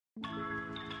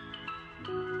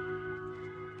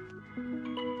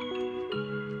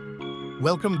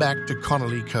Welcome back to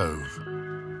Connolly Cove.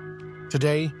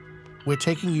 Today, we're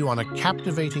taking you on a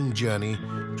captivating journey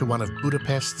to one of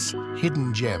Budapest's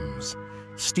hidden gems,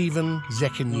 Stephen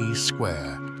Szechenyi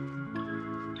Square.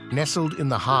 Nestled in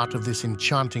the heart of this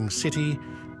enchanting city,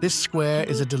 this square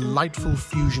is a delightful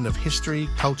fusion of history,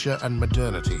 culture, and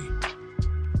modernity.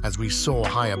 As we soar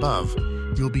high above,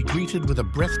 you'll be greeted with a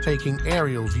breathtaking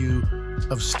aerial view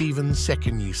of Stephen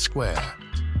Szechenyi Square.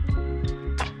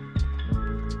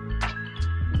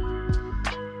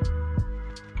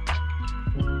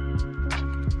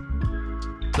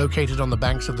 Located on the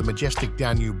banks of the majestic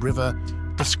Danube River,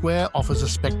 the square offers a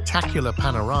spectacular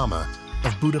panorama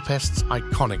of Budapest's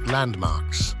iconic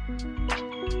landmarks.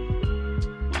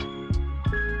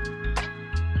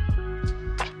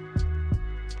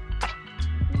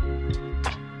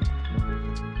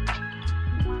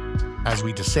 As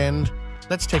we descend,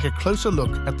 let's take a closer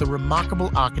look at the remarkable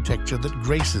architecture that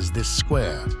graces this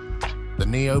square. The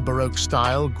neo-Baroque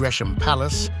style Gresham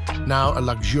Palace, now a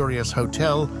luxurious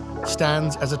hotel,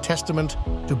 stands as a testament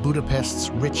to Budapest's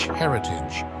rich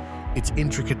heritage. Its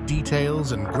intricate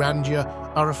details and grandeur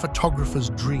are a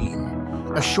photographer's dream.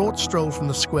 A short stroll from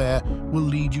the square will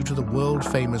lead you to the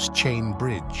world-famous Chain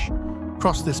Bridge.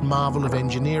 Cross this marvel of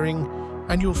engineering,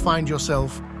 and you'll find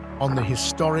yourself on the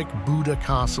historic Buda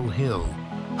Castle Hill,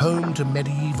 home to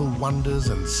medieval wonders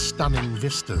and stunning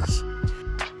vistas.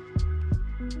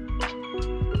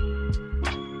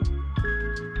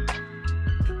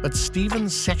 But Stephen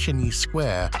Szechenyi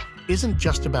Square isn't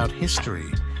just about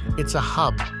history, it's a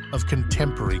hub of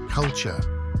contemporary culture.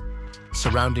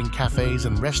 Surrounding cafes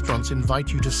and restaurants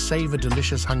invite you to savor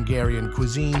delicious Hungarian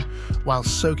cuisine while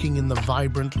soaking in the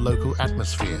vibrant local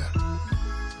atmosphere.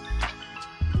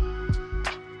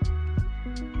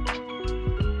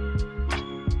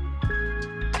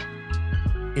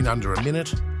 In under a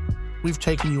minute, we've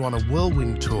taken you on a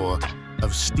whirlwind tour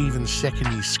of Stephen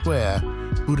Szechenyi Square,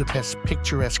 Budapest's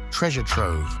picturesque treasure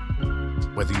trove.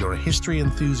 Whether you're a history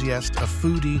enthusiast, a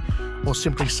foodie, or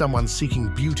simply someone seeking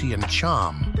beauty and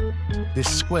charm, this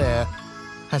square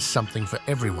has something for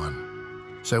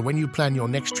everyone. So when you plan your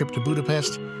next trip to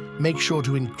Budapest, make sure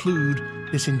to include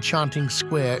this enchanting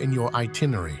square in your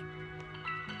itinerary.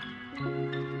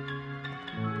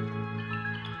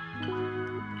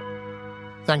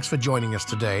 Thanks for joining us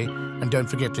today, and don't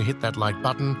forget to hit that like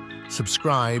button,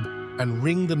 subscribe, and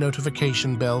ring the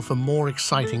notification bell for more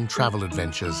exciting travel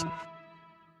adventures.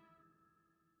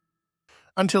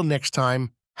 Until next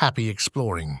time, happy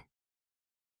exploring.